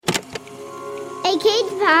A kids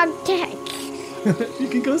podcast. You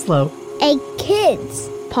can go slow. A kids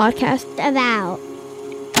podcast about.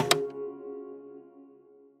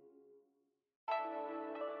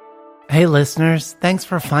 Hey listeners, thanks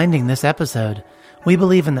for finding this episode. We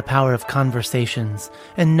believe in the power of conversations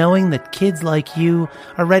and knowing that kids like you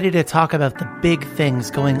are ready to talk about the big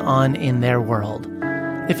things going on in their world.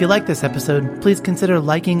 If you like this episode, please consider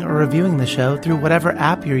liking or reviewing the show through whatever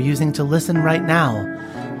app you're using to listen right now.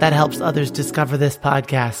 That helps others discover this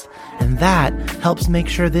podcast, and that helps make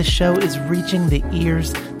sure this show is reaching the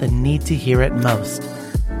ears that need to hear it most.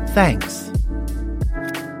 Thanks.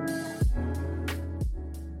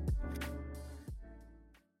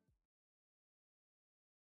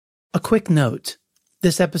 A quick note.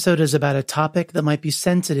 This episode is about a topic that might be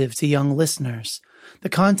sensitive to young listeners. The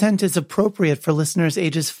content is appropriate for listeners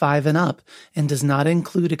ages 5 and up and does not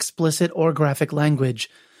include explicit or graphic language,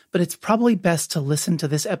 but it's probably best to listen to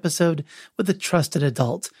this episode with a trusted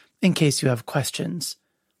adult in case you have questions.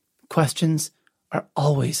 Questions are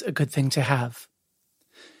always a good thing to have.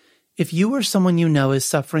 If you or someone you know is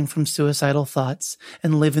suffering from suicidal thoughts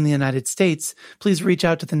and live in the United States, please reach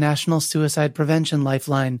out to the National Suicide Prevention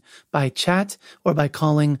Lifeline by chat or by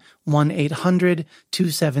calling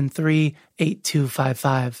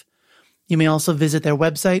 1-800-273-8255. You may also visit their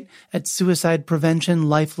website at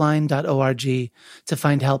suicidepreventionlifeline.org to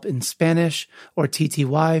find help in Spanish or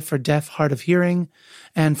TTY for deaf, hard of hearing,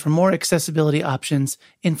 and for more accessibility options,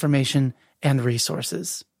 information, and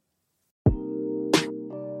resources.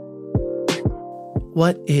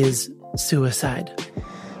 What is suicide?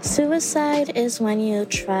 Suicide is when you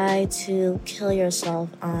try to kill yourself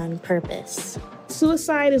on purpose.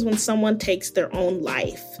 Suicide is when someone takes their own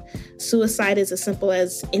life. Suicide is as simple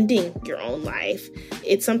as ending your own life.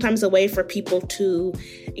 It's sometimes a way for people to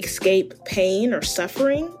escape pain or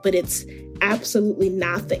suffering, but it's absolutely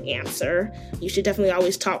not the answer. You should definitely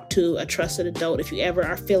always talk to a trusted adult if you ever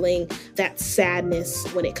are feeling that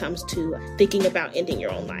sadness when it comes to thinking about ending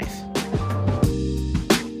your own life.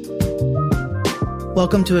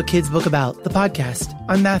 Welcome to A Kid's Book About, the podcast.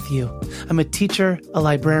 I'm Matthew. I'm a teacher, a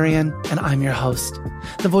librarian, and I'm your host.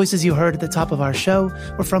 The voices you heard at the top of our show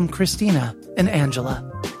were from Christina and Angela.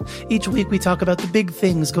 Each week we talk about the big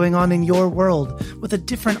things going on in your world with a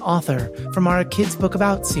different author from our A Kid's Book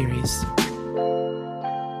About series.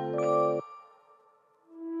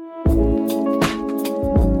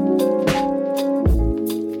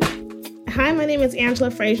 Hi, my name is Angela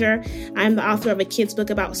Frazier. I'm the author of A Kid's Book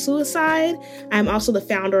About Suicide. I'm also the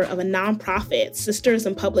founder of a nonprofit, Sisters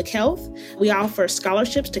in Public Health. We offer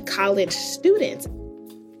scholarships to college students.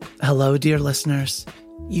 Hello, dear listeners.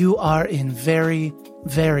 You are in very,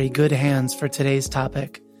 very good hands for today's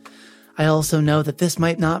topic. I also know that this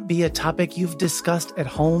might not be a topic you've discussed at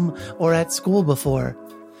home or at school before.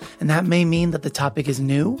 And that may mean that the topic is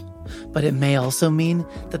new, but it may also mean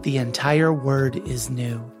that the entire word is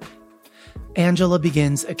new. Angela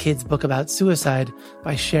begins A Kid's Book About Suicide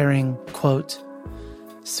by sharing, quote,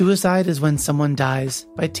 "Suicide is when someone dies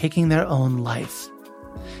by taking their own life.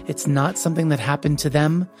 It's not something that happened to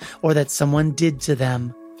them or that someone did to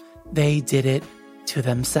them. They did it to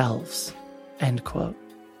themselves." End quote.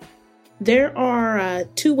 There are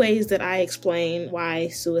two ways that I explain why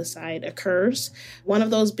suicide occurs. One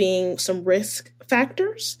of those being some risk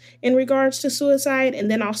factors in regards to suicide,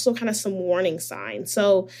 and then also kind of some warning signs.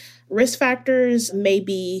 So risk factors may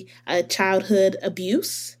be childhood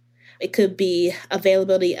abuse. It could be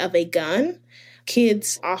availability of a gun.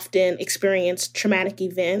 Kids often experience traumatic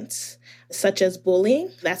events such as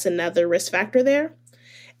bullying. That's another risk factor there.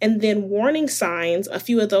 And then warning signs, a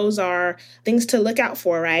few of those are things to look out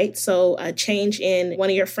for, right? So a change in one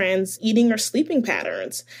of your friends' eating or sleeping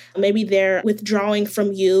patterns. Maybe they're withdrawing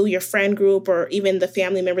from you, your friend group, or even the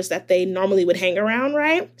family members that they normally would hang around,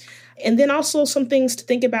 right? And then also some things to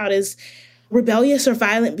think about is rebellious or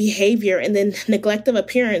violent behavior, and then neglect of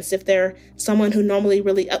appearance. If they're someone who normally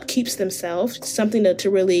really upkeeps themselves, something to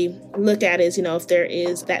really look at is, if there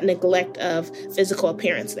is that neglect of physical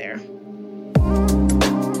appearance there.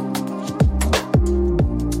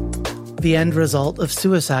 The end result of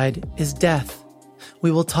suicide is death.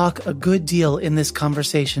 We will talk a good deal in this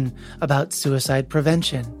conversation about suicide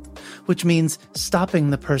prevention, which means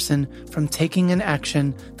stopping the person from taking an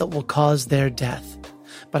action that will cause their death.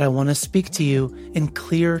 But I want to speak to you in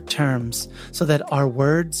clear terms so that our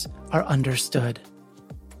words are understood.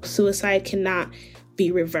 Suicide cannot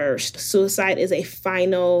be reversed. Suicide is a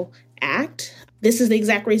final act. This is the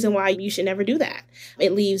exact reason why you should never do that.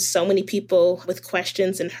 It leaves so many people with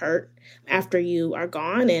questions and hurt after you are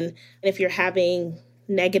gone. And if you're having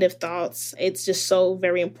negative thoughts. It's just so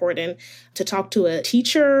very important to talk to a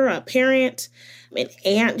teacher, a parent, an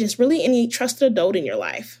aunt, just really any trusted adult in your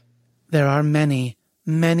life. There are many,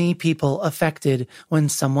 many people affected when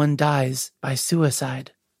someone dies by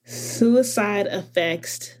suicide. Suicide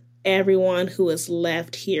affects everyone who is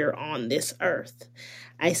left here on this earth.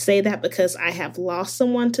 I say that because I have lost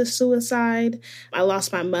someone to suicide. I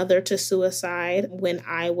lost my mother to suicide when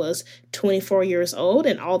I was 24 years old.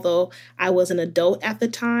 And although I was an adult at the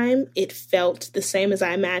time, it felt the same as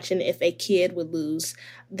I imagine if a kid would lose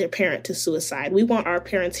their parent to suicide. We want our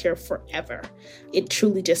parents here forever. It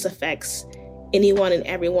truly just affects anyone and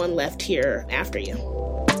everyone left here after you.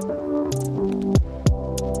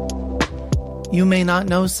 You may not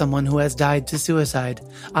know someone who has died to suicide.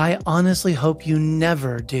 I honestly hope you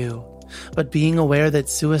never do. But being aware that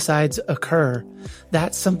suicides occur,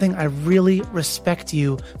 that's something I really respect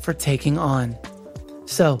you for taking on.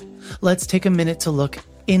 So, let's take a minute to look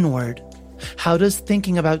inward. How does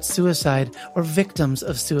thinking about suicide or victims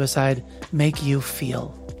of suicide make you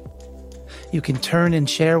feel? You can turn and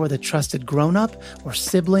share with a trusted grown-up or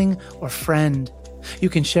sibling or friend. You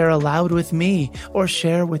can share aloud with me or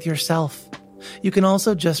share with yourself. You can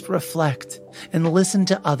also just reflect and listen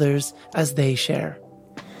to others as they share.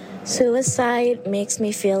 Suicide makes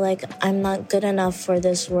me feel like I'm not good enough for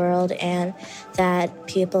this world and that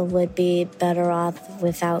people would be better off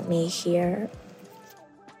without me here.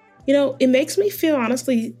 You know, it makes me feel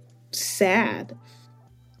honestly sad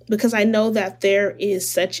because I know that there is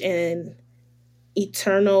such an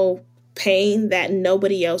eternal pain that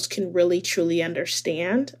nobody else can really truly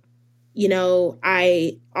understand. You know,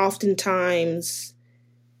 I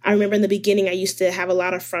remember in the beginning, I used to have a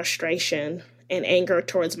lot of frustration and anger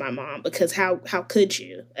towards my mom because how could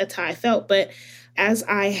you? That's how I felt. But as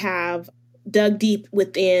I have dug deep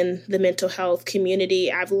within the mental health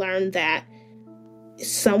community, I've learned that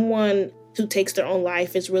someone who takes their own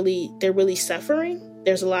life they're really suffering.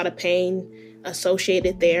 There's a lot of pain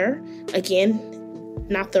associated there. Again,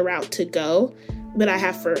 not the route to go, but I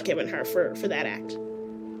have forgiven her for that act.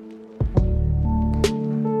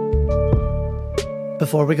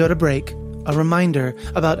 Before we go to break, a reminder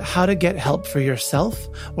about how to get help for yourself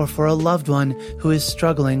or for a loved one who is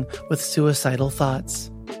struggling with suicidal thoughts.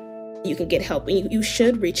 You can get help, and you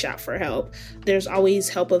should reach out for help. There's always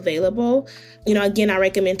help available. You know, again, I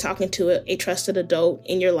recommend talking to a trusted adult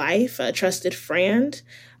in your life, a trusted friend.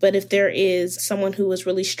 But if there is someone who is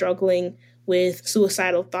really struggling with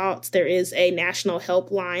suicidal thoughts, there is a national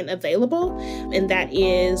helpline available, and that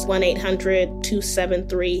is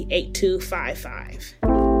 1-800-273-8255.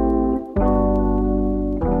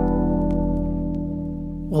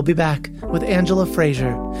 We'll be back with Angela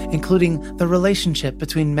Frazier, including the relationship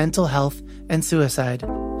between mental health and suicide,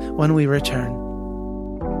 when we return.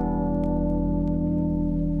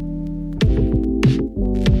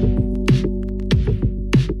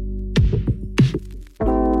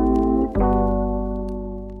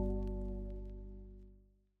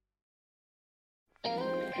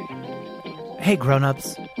 Hey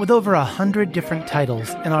grown-ups, with over 100 different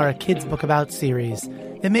titles in our A Kid's Book About series,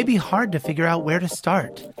 it may be hard to figure out where to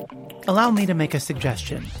start. Allow me to make a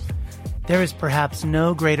suggestion. There is perhaps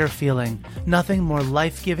no greater feeling, nothing more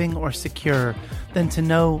life-giving or secure than to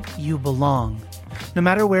know you belong. No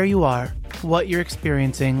matter where you are, what you're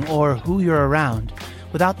experiencing, or who you're around,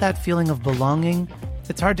 without that feeling of belonging,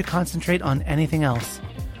 it's hard to concentrate on anything else.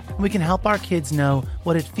 We can help our kids know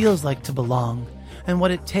what it feels like to belong, and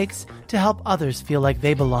what it takes to help others feel like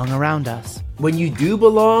they belong around us. When you do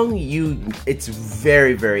belong, it's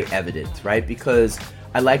very, very evident, right? Because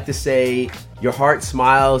I like to say your heart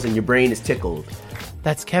smiles and your brain is tickled.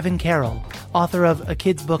 That's Kevin Carroll, author of A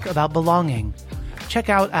Kid's Book About Belonging. Check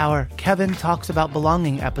out our Kevin Talks About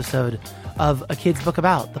Belonging episode of A Kid's Book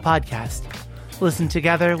About, the podcast. Listen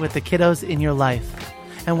together with the kiddos in your life.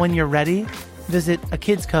 And when you're ready, visit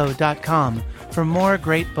akidsco.com for more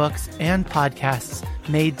great books and podcasts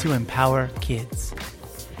made to empower kids.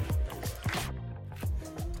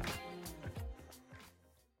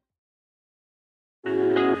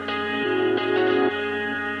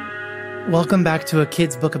 Welcome back to A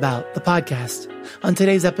Kid's Book About, the podcast. On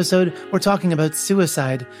today's episode, we're talking about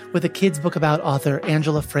suicide with A Kid's Book About author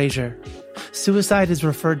Angela Frazier. Suicide is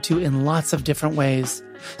referred to in lots of different ways.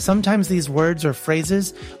 Sometimes these words or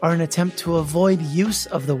phrases are an attempt to avoid use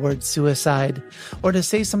of the word suicide, or to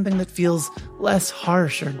say something that feels less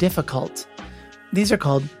harsh or difficult. These are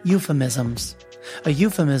called euphemisms. A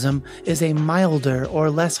euphemism is a milder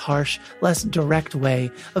or less harsh, less direct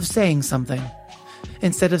way of saying something.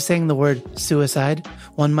 Instead of saying the word suicide,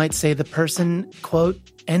 one might say the person, quote,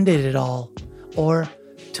 ended it all, or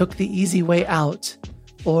took the easy way out,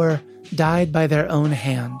 or died by their own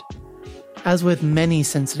hand. As with many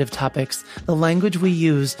sensitive topics, the language we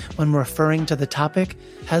use when referring to the topic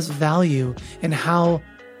has value in how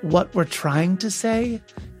what we're trying to say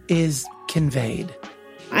is conveyed.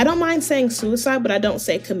 I don't mind saying suicide, but I don't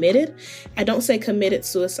say committed. I don't say committed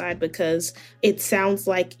suicide because it sounds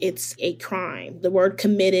like it's a crime. The word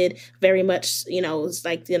committed very much, is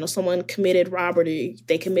like, someone committed robbery,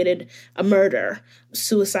 they committed a murder.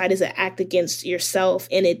 Suicide is an act against yourself,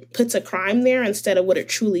 and it puts a crime there instead of what it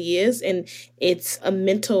truly is. And it's a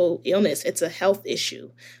mental illness. It's a health issue.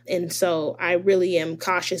 And so I really am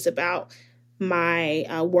cautious about my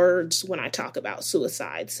words when I talk about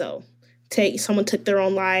suicide. So someone took their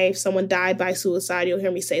own life, someone died by suicide, you'll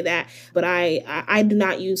hear me say that. But I do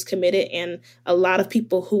not use committed. And a lot of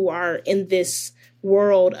people who are in this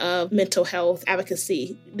world of mental health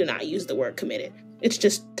advocacy do not use the word committed. It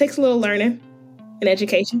just takes a little learning and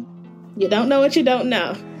education. You don't know what you don't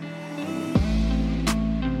know.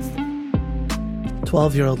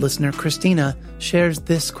 12-year-old listener Christina shares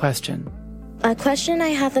this question. A question I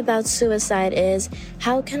have about suicide is,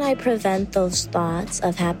 how can I prevent those thoughts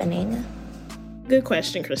of happening? Good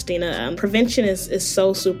question, Christina. Prevention is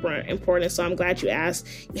so super important. So I'm glad you asked.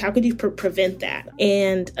 How could you prevent that?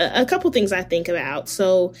 And a couple things I think about.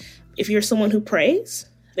 So if you're someone who prays,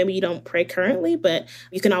 maybe you don't pray currently, but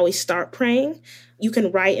you can always start praying. You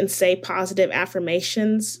can write and say positive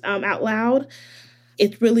affirmations out loud.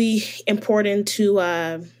 It's really important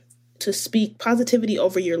to speak positivity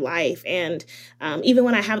over your life. And even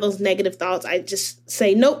when I have those negative thoughts, I just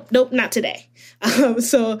say, nope, not today.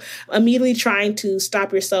 So immediately trying to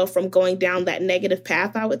stop yourself from going down that negative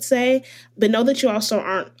path, I would say. But know that you also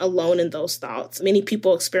aren't alone in those thoughts. Many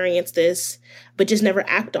people experience this, but just never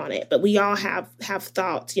act on it. But we all have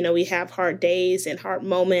thoughts. We have hard days and hard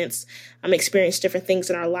moments, experience different things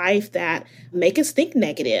in our life that make us think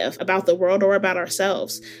negative about the world or about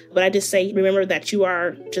ourselves. But I just say, remember that you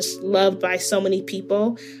are just loved by so many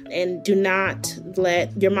people, and do not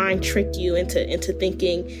let your mind trick you into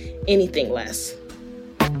thinking anything less.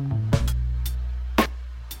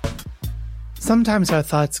 Sometimes our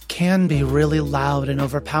thoughts can be really loud and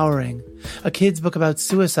overpowering. A kid's book about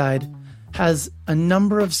suicide has a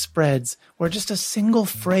number of spreads where just a single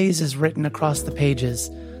phrase is written across the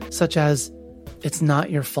pages, such as, "It's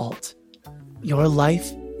not your fault. Your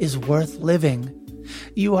life is worth living.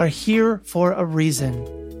 You are here for a reason,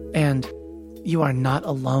 and you are not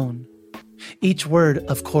alone." Each word,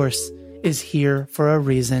 of course, is here for a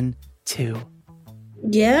reason, too.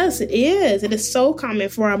 Yes, it is. It is so common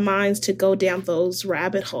for our minds to go down those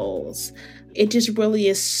rabbit holes. It just really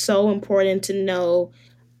is so important to know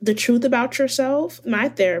the truth about yourself. My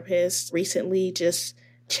therapist recently just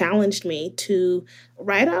challenged me to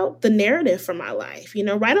write out the narrative for my life,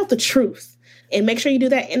 write out the truth, and make sure you do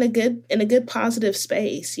that in a good positive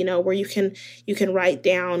space, where you can write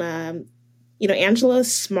down,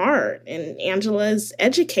 Angela's smart, and Angela's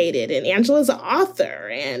educated, and Angela's an author,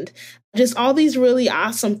 and just all these really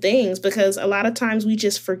awesome things, because a lot of times we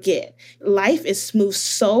just forget. Life moves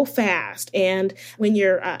so fast. And when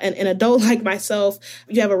you're an adult like myself,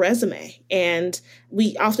 you have a resume, and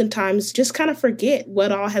we oftentimes just kind of forget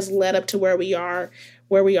what all has led up to where we are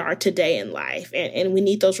today in life. And we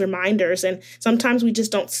need those reminders. And sometimes we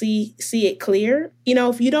just don't see it clear.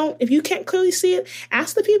 If you can't clearly see it,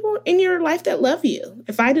 ask the people in your life that love you.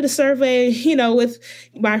 If I did a survey, with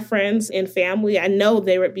my friends and family, I know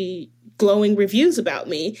there would be glowing reviews about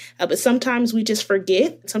me. But sometimes we just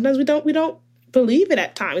forget. Sometimes we don't believe it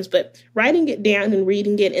at times, but writing it down and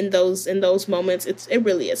reading it in those moments, it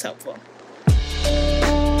really is helpful.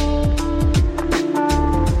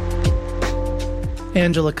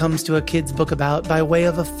 Angela comes to a kid's book about by way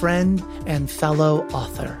of a friend and fellow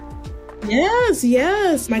author.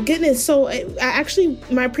 Yes. My goodness. So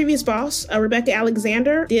my previous boss, Rebecca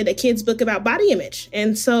Alexander, did a kid's book about body image.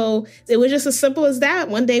 And so it was just as simple as that.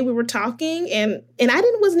 One day we were talking, and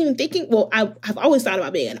I wasn't even thinking, well, I've always thought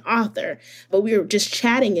about being an author, but we were just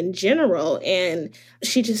chatting in general. And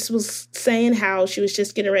she just was saying how she was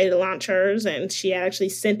just getting ready to launch hers, and she actually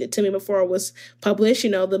sent it to me before it was published.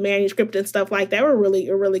 The manuscript and stuff like that were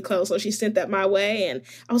really close. So she sent that my way, and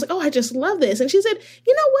I was like, oh, I just love this. And she said,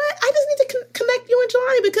 you know what? I just need to connect you and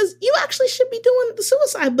Jelani, because you actually should be doing the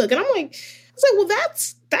suicide book. And I was like, well,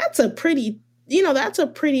 that's a pretty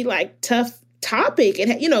tough topic.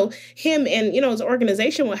 And, him and, his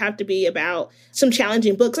organization will have to be about some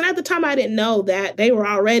challenging books. And at the time, I didn't know that they were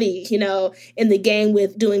already, in the game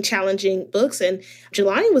with doing challenging books. And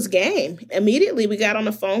Jelani was game. Immediately, we got on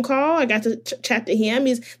a phone call. I got to chat to him.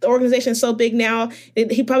 The organization is so big now,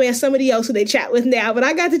 he probably has somebody else who they chat with now, but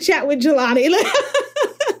I got to chat with Jelani.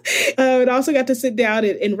 And I also got to sit down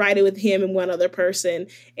and write it with him and one other person.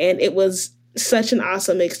 And it was such an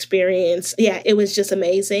awesome experience. Yeah, it was just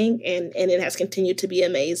amazing. And it has continued to be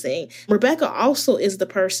amazing. Rebecca also is the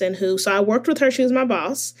person so I worked with her. She was my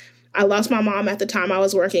boss. I lost my mom at the time I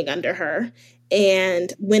was working under her.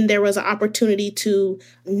 And when there was an opportunity to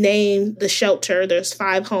name the shelter, there's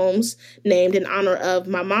 5 homes named in honor of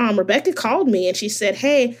my mom, Rebecca called me and she said,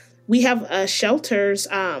 hey, we have shelters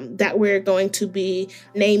that we're going to be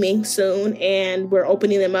naming soon, and we're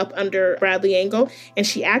opening them up under Bradley Angle. And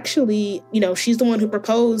she actually, she's the one who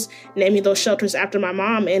proposed naming those shelters after my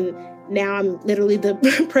mom. And now I'm literally the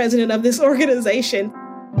president of this organization.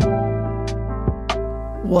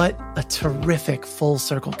 What a terrific full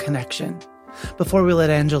circle connection. Before we let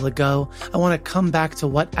Angela go, I want to come back to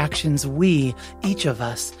what actions we, each of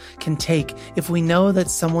us, can take if we know that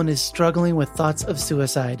someone is struggling with thoughts of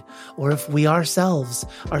suicide, or if we ourselves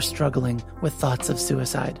are struggling with thoughts of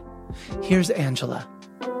suicide. Here's Angela.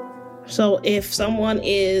 So if someone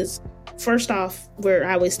is, first off, where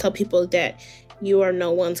I always tell people that you are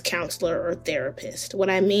no one's counselor or therapist. What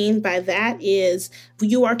I mean by that is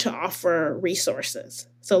you are to offer resources.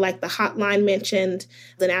 So like the hotline mentioned,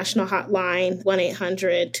 the national hotline,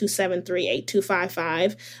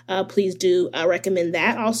 1-800-273-8255. Please do recommend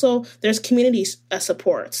that. Also, there's community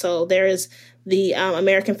support. So there is the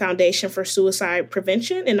American Foundation for Suicide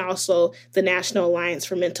Prevention and also the National Alliance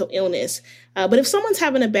for Mental Illness. But if someone's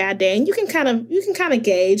having a bad day, and you can kind of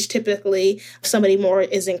gauge typically if somebody more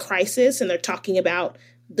is in crisis and they're talking about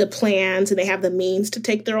the plans and they have the means to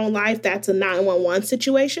take their own life, that's a 911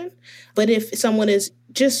 situation. But if someone is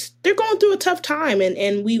they're going through a tough time,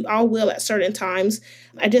 and we all will at certain times,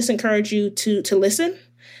 I just encourage you to listen,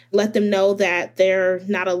 let them know that they're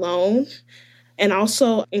not alone, and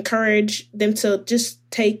also encourage them to just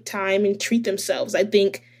take time and treat themselves. I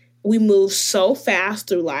think we move so fast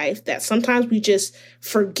through life that sometimes we just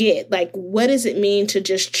forget, what does it mean to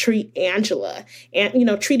just treat Angela? And,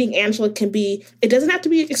 treating Angela it doesn't have to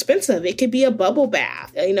be expensive. It could be a bubble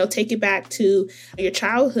bath, take it back to your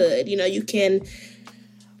childhood. You can,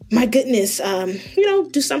 my goodness,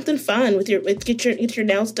 do something fun get your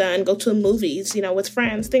nails done, go to the movies, with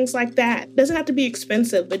friends, things like that. It doesn't have to be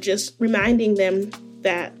expensive, but just reminding them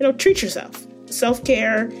that, treat yourself.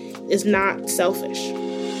 Self-care is not selfish.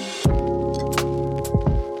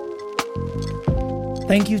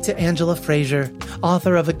 Thank you to Angela Frazier,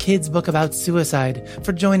 author of a kid's book about suicide,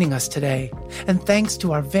 for joining us today. And thanks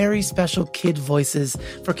to our very special kid voices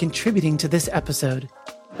for contributing to this episode.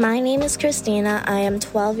 My name is Christina. I am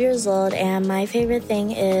 12 years old, and my favorite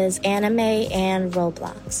thing is anime and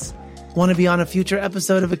Roblox. Want to be on a future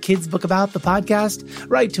episode of A Kid's Book About the podcast?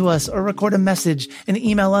 Write to us or record a message and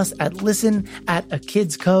email us at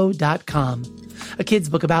listen@akidsco.com. A Kid's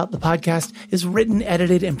Book About the podcast is written,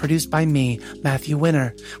 edited, and produced by me, Matthew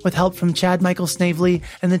Winner, with help from Chad Michael Snavely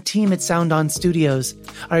and the team at Sound On Studios.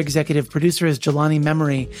 Our executive producer is Jelani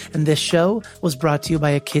Memory, and this show was brought to you by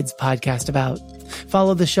A Kid's Podcast About.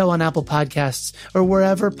 Follow the show on Apple Podcasts or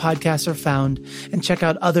wherever podcasts are found, and check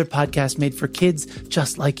out other podcasts made for kids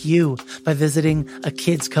just like you by visiting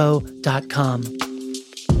akidsco.com.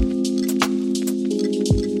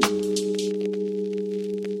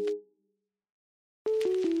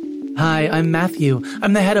 Hi, I'm Matthew.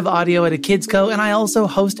 I'm the head of audio at A Kids Co, and I also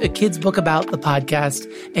host A Kid's Book About the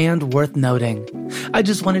podcast, and worth noting, I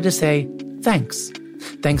just wanted to say thanks.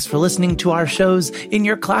 Thanks for listening to our shows in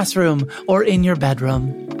your classroom or in your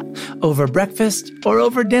bedroom, over breakfast or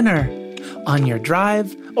over dinner, on your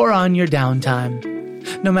drive or on your downtime.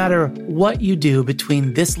 No matter what you do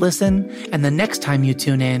between this listen and the next time you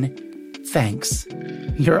tune in, thanks.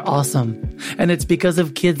 You're awesome. And it's because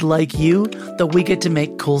of kids like you that we get to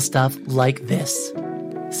make cool stuff like this.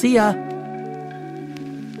 See ya.